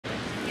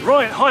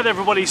Right, hi there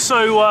everybody.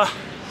 So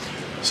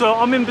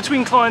I'm in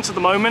between clients at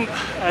the moment.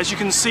 As you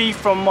can see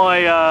from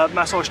my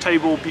massage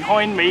table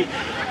behind me,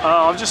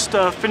 I've just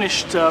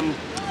finished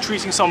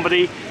treating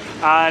somebody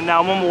and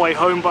now I'm on my way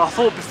home. But I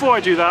thought before I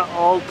do that,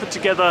 I'll put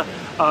together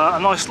a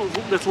nice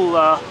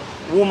little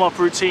warm-up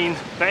routine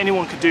that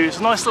anyone could do. It's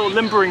a nice little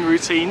limbering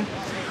routine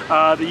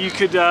that you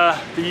could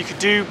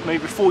do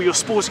maybe before your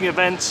sporting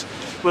event,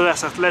 whether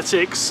that's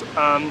athletics,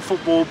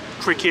 football,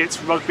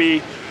 cricket,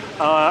 rugby,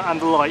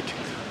 and the like.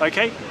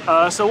 Okay,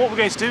 so what we're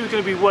going to do, we're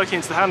going to be working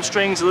into the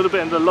hamstrings, a little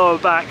bit in the lower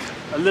back,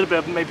 a little bit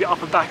of maybe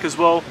upper back as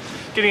well,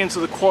 getting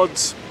into the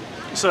quads.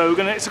 So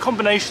it's a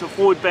combination of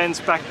forward bends,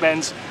 back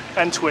bends,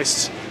 and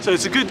twists. So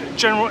it's a good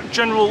general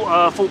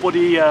full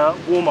body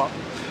warm-up.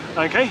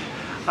 Okay,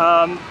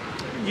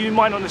 you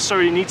might not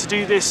necessarily need to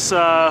do this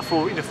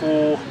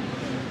before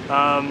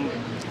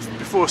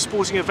a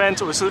sporting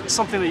event, or it's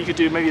something that you could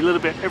do maybe a little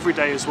bit every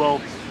day as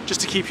well, just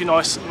to keep you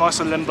nice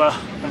and limber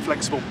and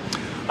flexible.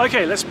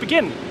 Okay, let's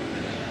begin.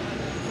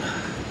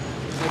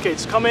 Okay,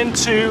 to come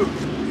into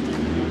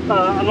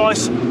a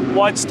nice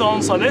wide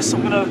stance like this,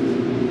 I'm going to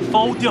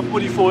fold the upper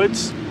body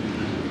forwards,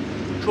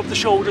 drop the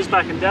shoulders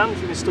back and down,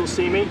 if you can still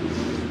see me,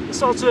 and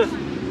start to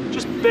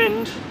just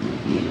bend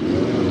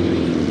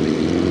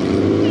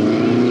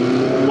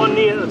one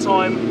knee at a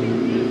time.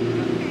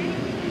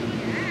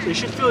 So you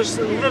should feel just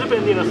a little bit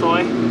in the inner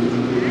thigh.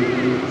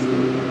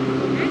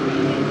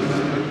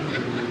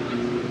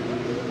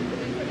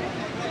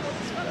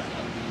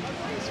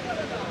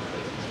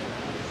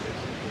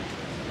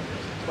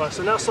 Right,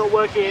 so now start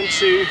working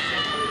into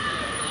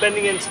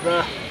bending into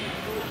the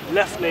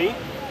left knee,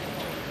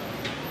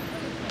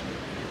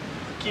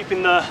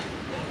 keeping the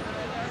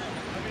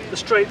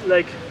straight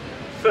leg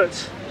foot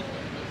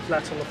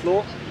flat on the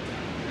floor,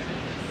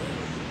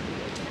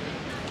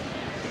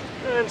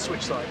 and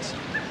switch sides.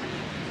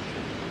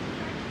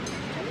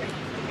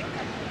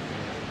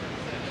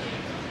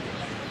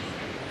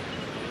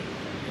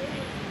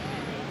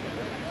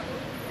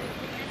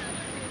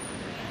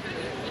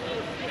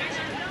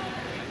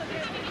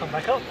 Come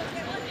back up,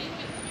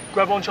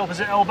 grab onto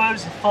opposite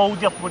elbows, fold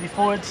the upper body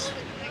forwards,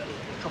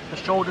 drop the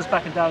shoulders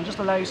back and down, just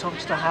allow yourself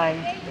just to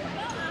hang.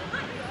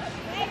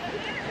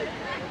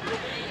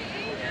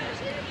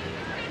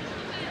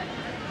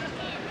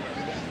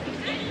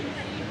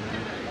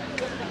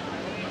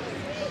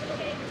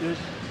 Good.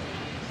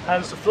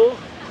 Hands to the floor,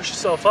 push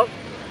yourself up,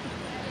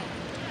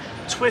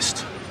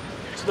 twist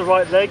to the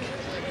right leg,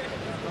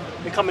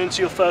 and come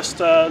into your first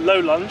low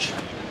lunge.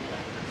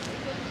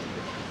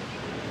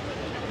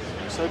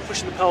 So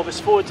pushing the pelvis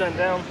forwards and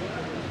down,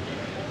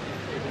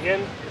 breathing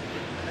in,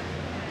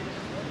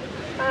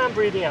 and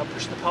breathing out,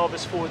 pushing the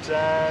pelvis forwards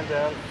and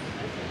down.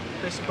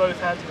 Placing both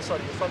hands to the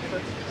side of your front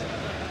foot.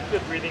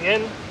 Good, breathing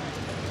in,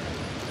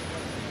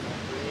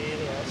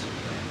 breathing out.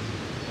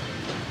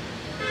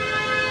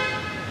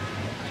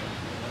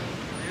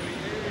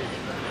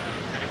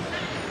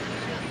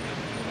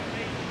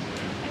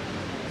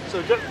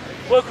 So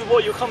work with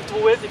what you're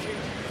comfortable with.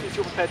 If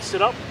you're prepared to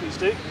sit up, please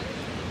do.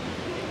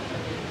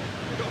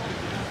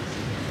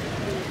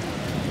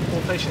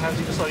 Place your hands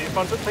either side of your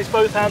front foot. Place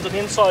both hands on the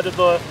inside of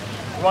the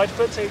right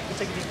foot. Take a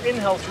deep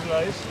inhale through the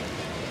nose.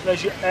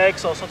 As you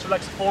exhale, start to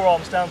relax the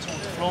forearms down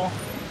towards the floor.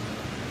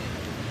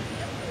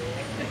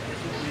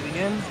 Breathing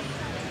in.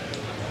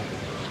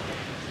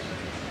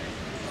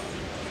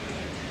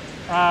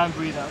 And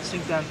breathe out.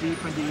 Sink down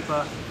deeper and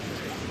deeper.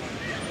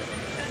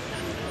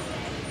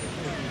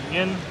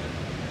 Breathing in.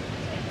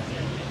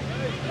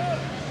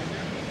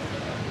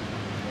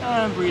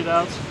 And breathe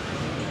out.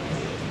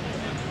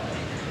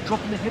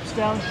 Dropping the hips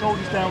down,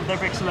 shoulders down with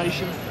every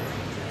exhalation.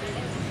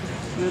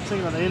 Good, take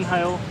another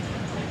inhale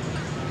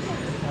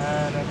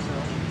and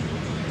exhale.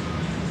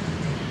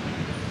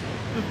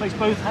 Good, place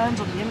both hands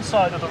on the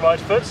inside of the right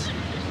foot.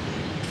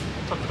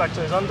 Tuck the back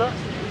toes under.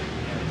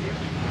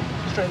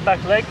 Straighten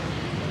back leg.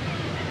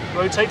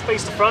 Rotate,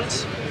 face the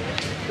front.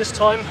 This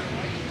time,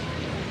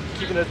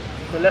 keeping the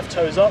left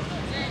toes up.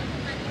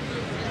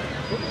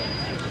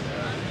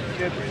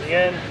 Good, breathing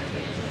in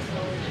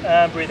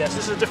and breathe out. So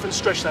this is a different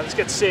stretch now. Let's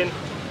get this in.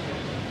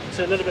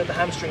 So a little bit of the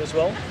hamstring as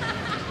well.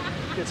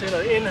 Good, take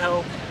another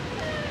inhale.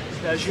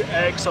 As you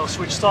exhale,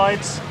 switch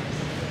sides.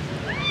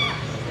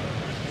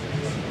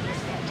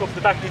 Drop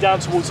the back knee down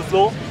towards the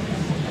floor.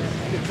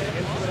 Good, breathing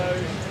in through the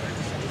nose.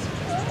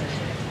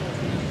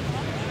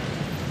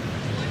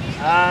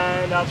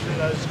 And out through the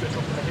nose. Good,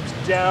 dropping the hips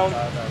down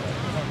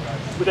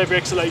with every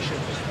exhalation.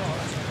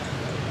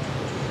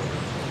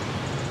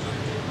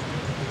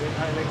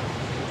 Inhaling.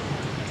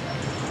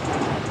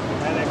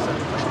 And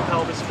exhaling, push the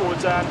pelvis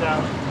forwards and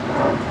down.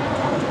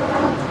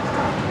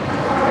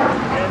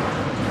 Again.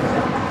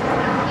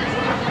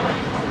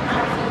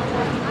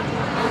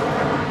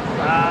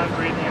 And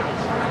breathing out.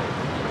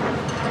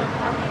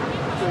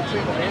 So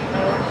take an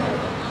inhale.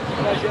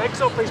 And as you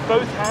exhale, place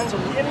both hands on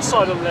the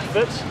inside of the left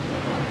foot.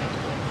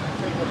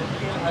 Take an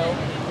inhale.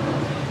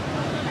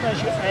 And as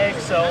you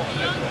exhale,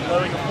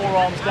 lowering your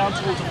forearms down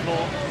towards the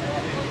floor.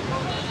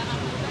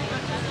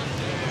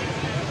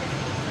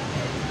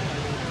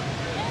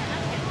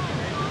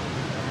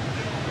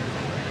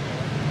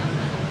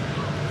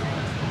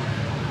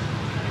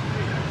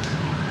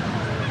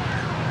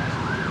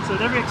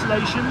 with every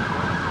exhalation,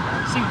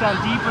 sink down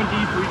deeper and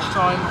deeper each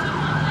time.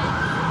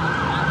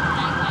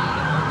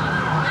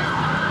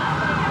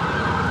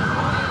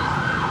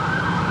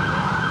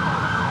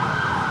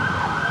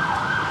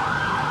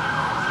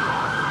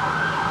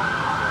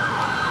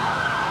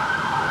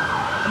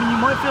 I mean, you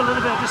might feel a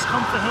little bit of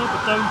discomfort here,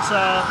 but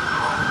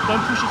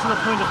don't push it to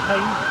the point of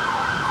pain.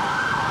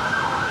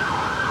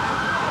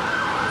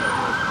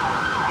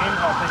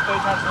 Inhale, place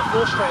both hands on the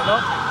floor, straighten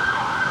up.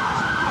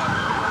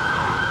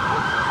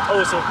 Oh,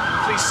 it's a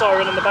police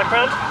siren in the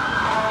background.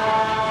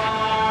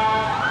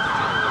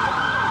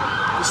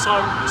 The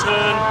siren,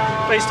 turn,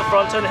 face the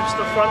front, turn the hips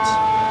to the front.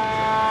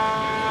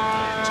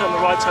 Turn the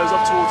right toes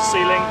up towards the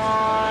ceiling.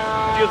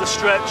 Feel the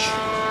stretch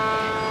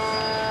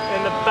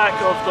in the back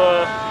of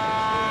the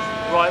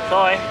right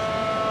thigh.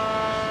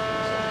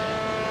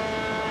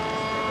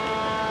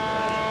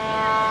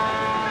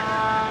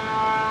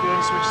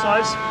 Good, switch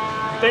sides.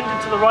 Bend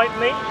into the right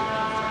knee.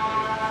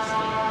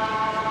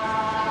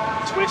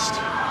 Twist.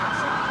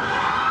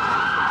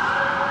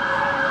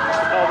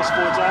 Pelvis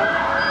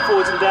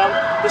forwards and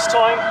down. This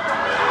time,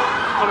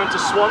 come into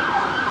swan.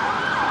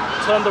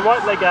 Turn the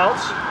right leg out,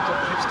 drop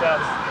the hips down.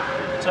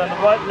 Turn the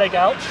right leg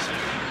out,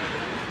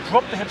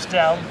 drop the hips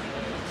down.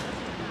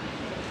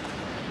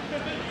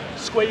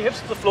 Square your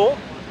hips to the floor.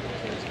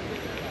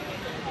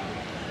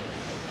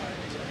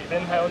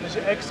 Inhale, and as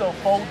you exhale,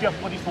 fold the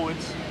upper body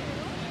forwards.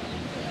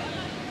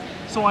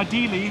 So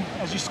ideally,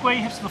 as you square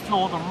your hips to the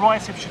floor, the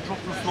right hip should drop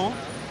to the floor.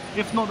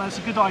 If not, that's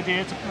a good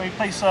idea to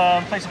place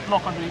a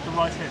block underneath the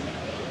right hip.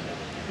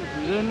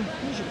 Breathe in,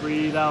 as you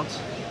breathe out,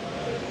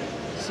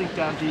 sink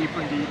down deeper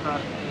and deeper.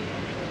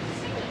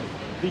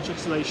 Each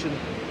exhalation.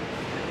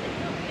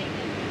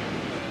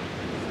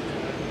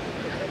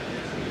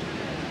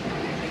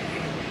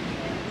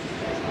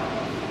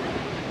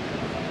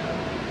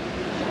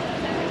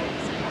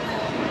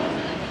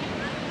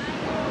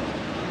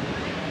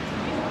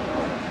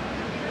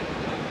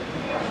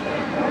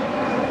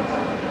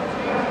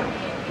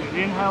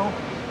 Inhale,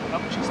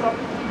 up your chest up.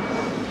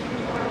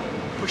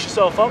 Push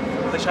yourself up,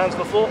 place your hands on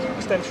the floor,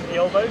 extend through the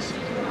elbows.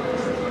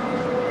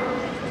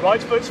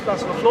 Right foot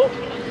flat on the floor.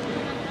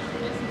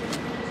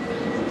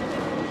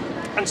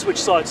 And switch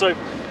sides. So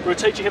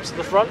rotate your hips to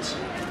the front.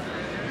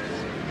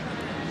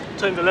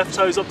 Turn the left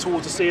toes up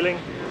towards the ceiling.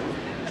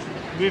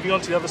 Moving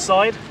on to the other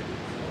side.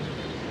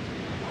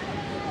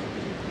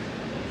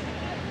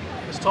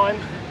 This time,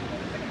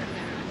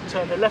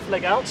 turn the left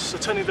leg out. So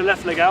turning the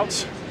left leg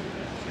out.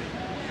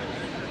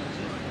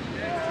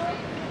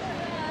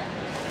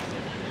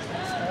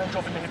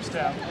 Dropping the hips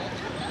down.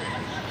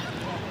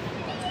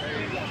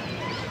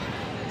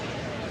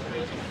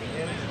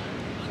 In.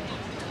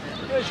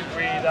 As you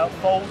breathe out,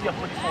 fold the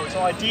upper body forward.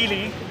 So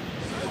ideally,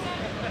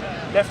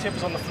 left hip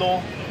is on the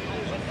floor.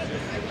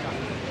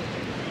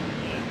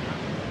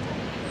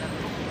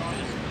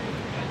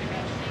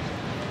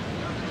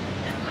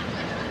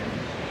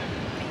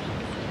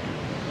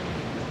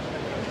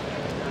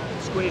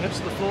 Square your hips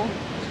to the floor.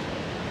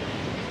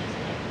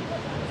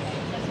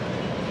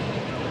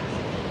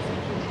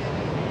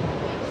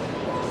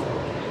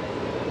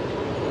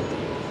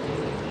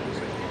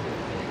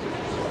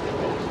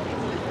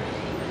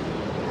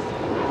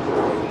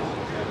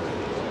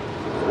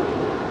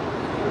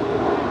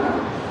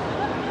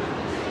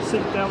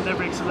 Sink down with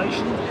every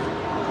exhalation. Inhale,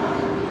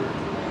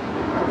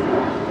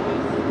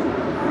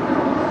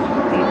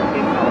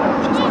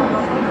 just like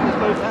that, with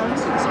both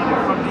hands, inside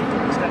your front knee,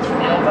 extend through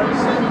the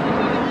elbows.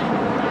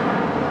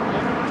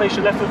 Place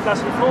your left foot flat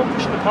on the floor,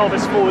 pushing the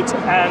pelvis forwards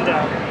and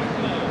down.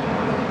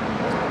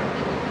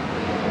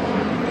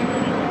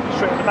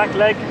 Straighten the back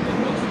leg.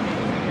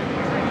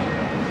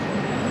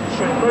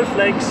 Straighten both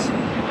legs.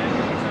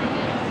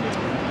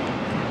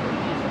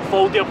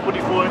 Fold the upper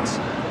body forwards.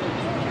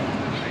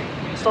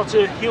 Start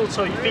to heel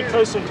toe your feet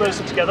closer and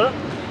closer together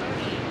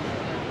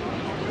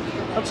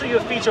until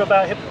your feet are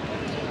about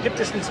hip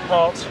distance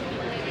apart.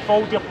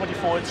 Fold the upper body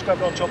forward, grab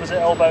it onto opposite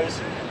elbows.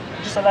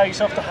 Just allow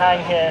yourself to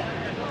hang here.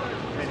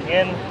 Breathing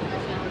in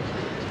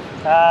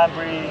and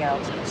breathing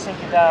out.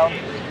 Sinking down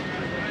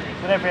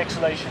with every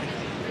exhalation.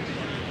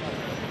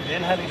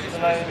 Inhaling through the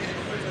nose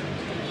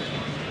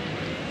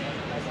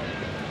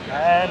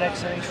and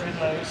exhaling through the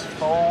nose,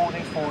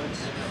 folding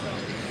forwards.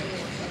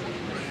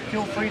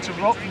 Feel free to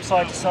rock from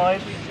side to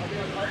side.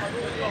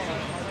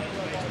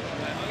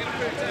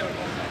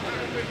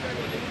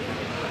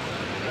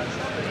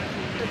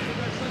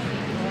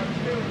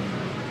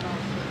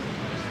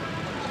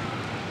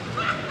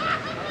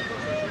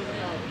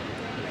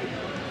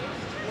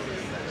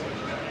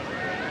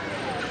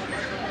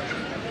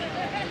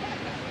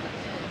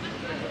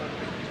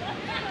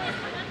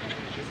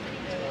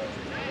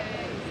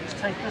 Just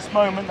take this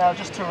moment now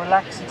just to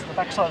relax into the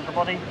back side of the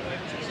body.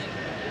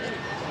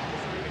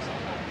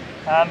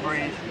 And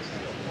breathe.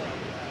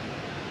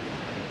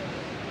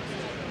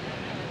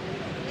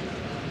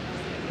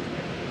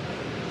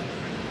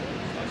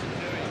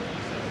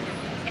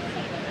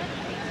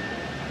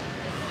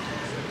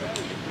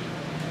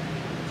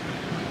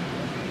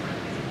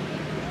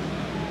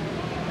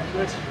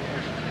 Good.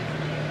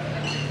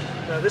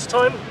 Now this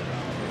time,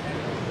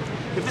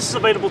 if this is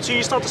available to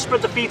you, start to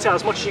spread the feet out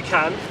as much as you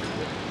can.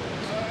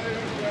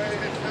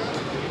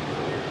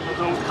 I'm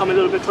going to come a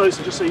little bit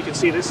closer just so you can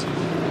see this.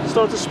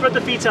 Start to spread the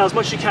feet out as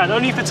much as you can,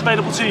 only if it's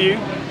available to you.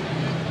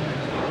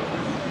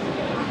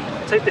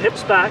 Take the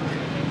hips back,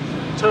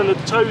 turn the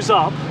toes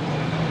up.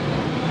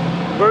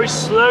 Very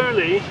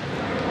slowly,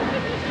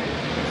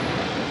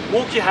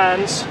 walk your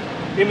hands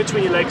in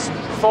between your legs,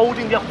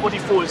 folding the upper body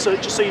forward,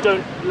 just so you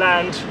don't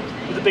land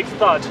with a big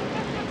thud.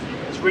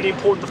 It's really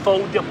important to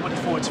fold the upper body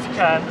forwards if you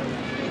can.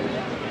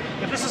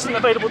 If this isn't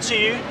available to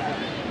you,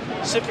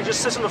 simply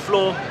just sit on the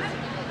floor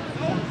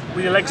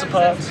with your legs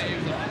apart.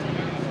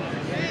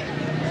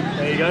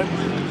 There you go.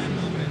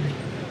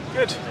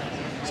 Good.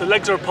 So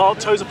legs are apart,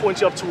 toes are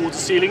pointing up towards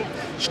the ceiling.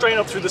 Straighten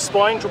up through the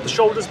spine, drop the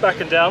shoulders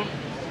back and down.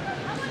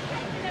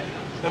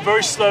 Then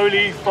very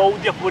slowly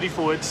fold the upper body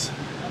forwards.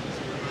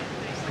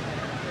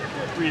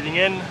 Breathing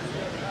in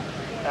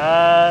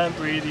and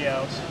breathing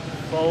out.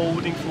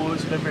 Folding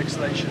forwards with every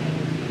exhalation.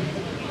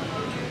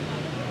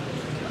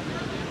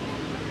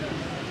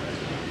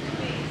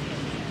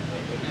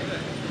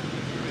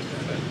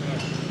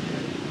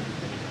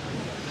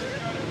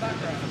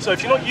 So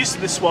if you're not used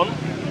to this one,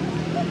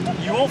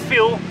 you will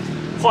feel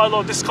quite a lot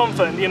of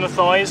discomfort in the inner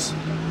thighs,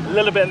 a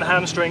little bit in the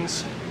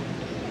hamstrings.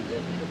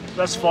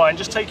 That's fine,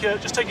 just take your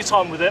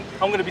time with it.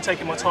 I'm going to be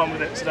taking my time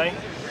with it today.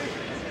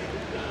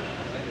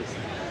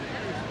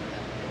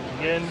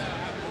 Breathing in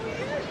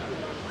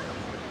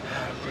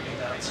and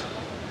breathing out.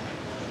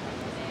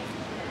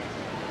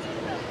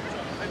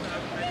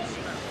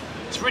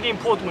 It's really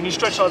important when you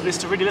stretch like this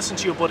to really listen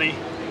to your body.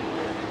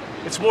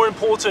 It's more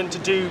important to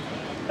do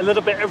a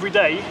little bit every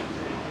day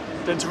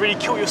than to really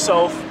kill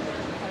yourself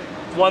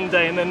one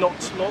day and then not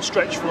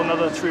stretch for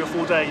another 3 or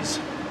 4 days.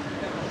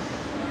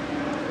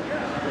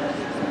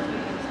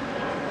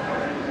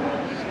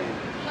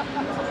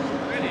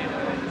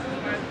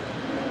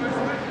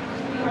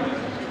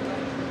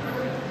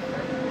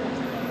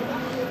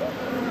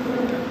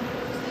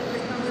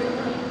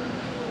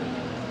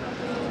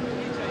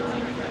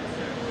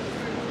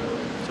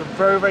 So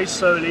very, very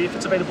slowly, if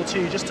it's available to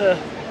you, just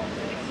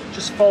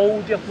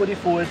fold the upper body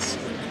forwards.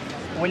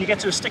 When you get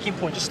to a sticking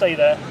point, just stay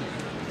there.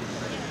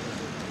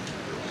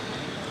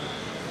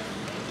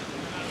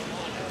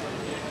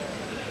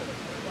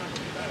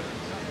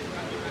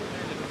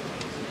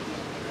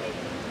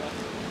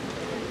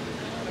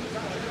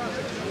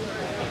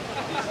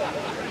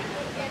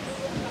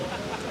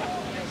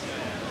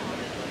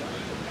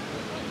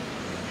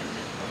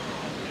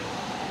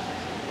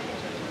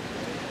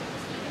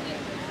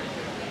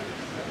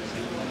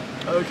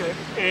 Okay,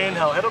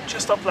 inhale, head up,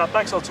 chest up, flat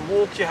back, start to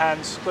walk your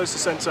hands close to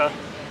center.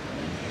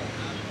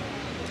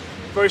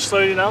 Very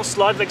slowly now,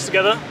 slide legs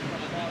together.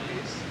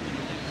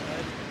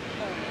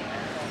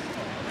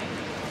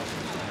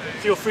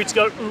 Feel free to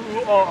go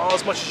ooh,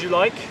 as much as you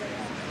like.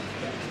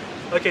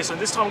 Okay, so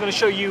this time I'm going to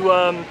show you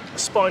a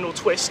spinal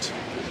twist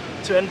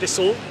to end this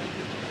all.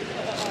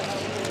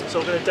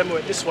 So I'm going to demo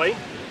it this way.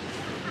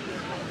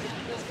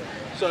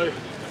 So,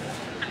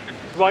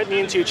 right knee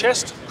into your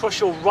chest,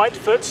 cross your right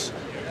foot,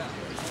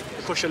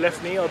 across your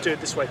left knee. I'll do it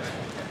this way.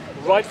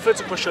 Right foot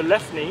across your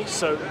left knee,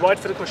 so right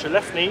foot across your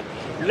left knee,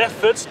 left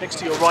foot next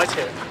to your right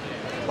hip,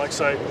 like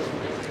so.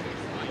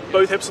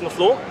 Both hips on the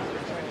floor,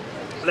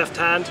 left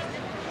hand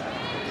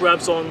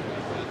grabs on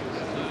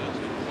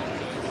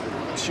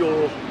to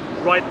your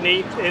right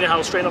knee,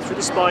 inhale, straighten up through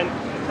the spine,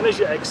 and as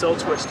you exhale,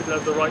 twist to go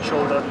over the right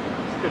shoulder.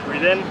 Good,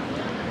 breathe in,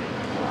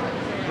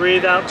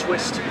 breathe out,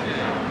 twist,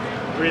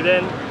 breathe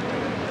in,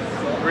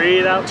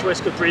 breathe out,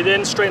 twist, good, breathe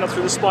in, straighten up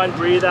through the spine,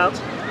 breathe out,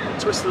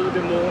 twist a little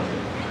bit more.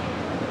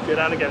 Good,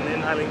 and again,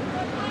 inhaling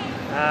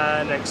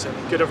and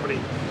exhaling. Good, everybody.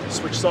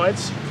 Switch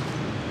sides.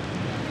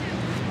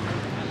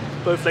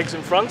 Both legs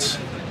in front.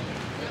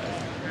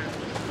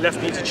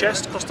 Left knee to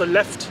chest, across the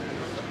left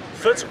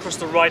foot, across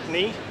the right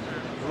knee.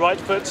 Right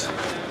foot,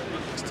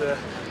 across the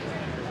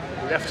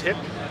left hip.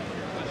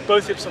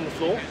 Both hips on the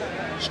floor.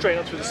 Straighten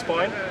up through the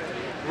spine.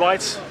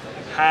 Right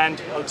hand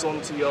hugs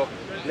onto your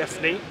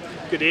left knee.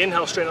 Good,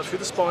 inhale, straighten up through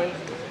the spine.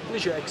 And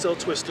as you exhale,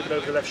 twist, look it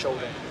over the left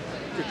shoulder.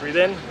 Good, breathe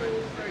in.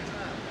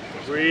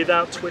 Breathe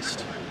out,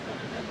 twist.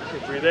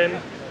 Good, breathe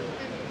in.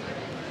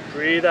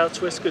 Breathe out,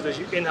 twist. Good, as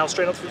you inhale,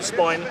 straighten up through the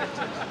spine.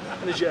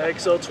 And as you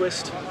exhale,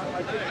 twist.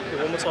 Good,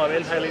 one more time,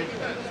 inhaling.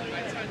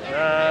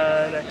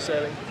 And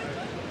exhaling.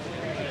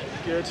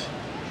 Good.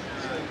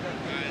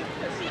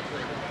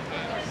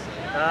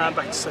 And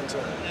back to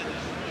center.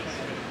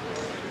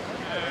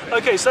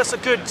 Okay, so that's a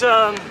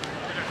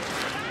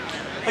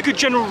good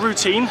general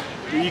routine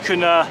that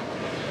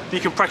you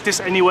can practice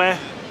anywhere.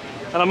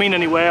 And I mean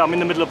anywhere. I'm in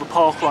the middle of a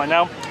park right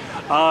now.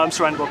 I'm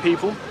surrounded by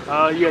people.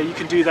 Yeah, you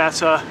can do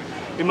that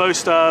in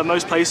most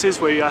places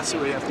where you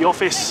have the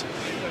office,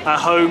 at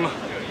home,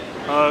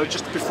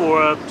 just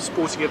before a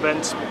sporting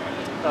event.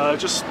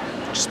 Just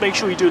make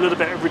sure you do a little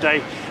bit every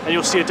day, and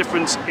you'll see a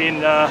difference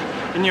in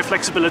your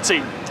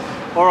flexibility.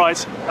 All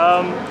right.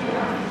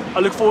 I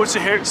look forward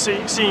to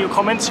seeing your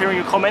comments, hearing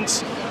your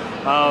comments.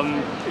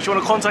 If you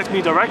want to contact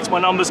me direct, my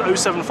number is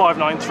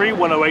 07593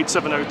 108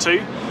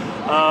 702.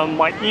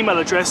 My email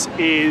address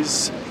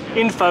is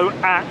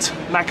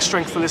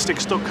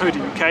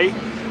info@maxstrengthballistics.co.uk,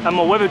 and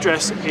my web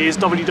address is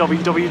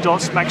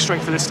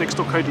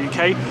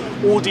www.maxstrengthballistics.co.uk.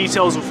 All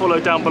details will follow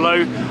down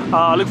below.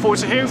 I look forward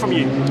to hearing from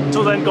you.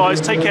 Until then,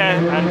 guys, take care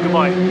and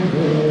goodbye.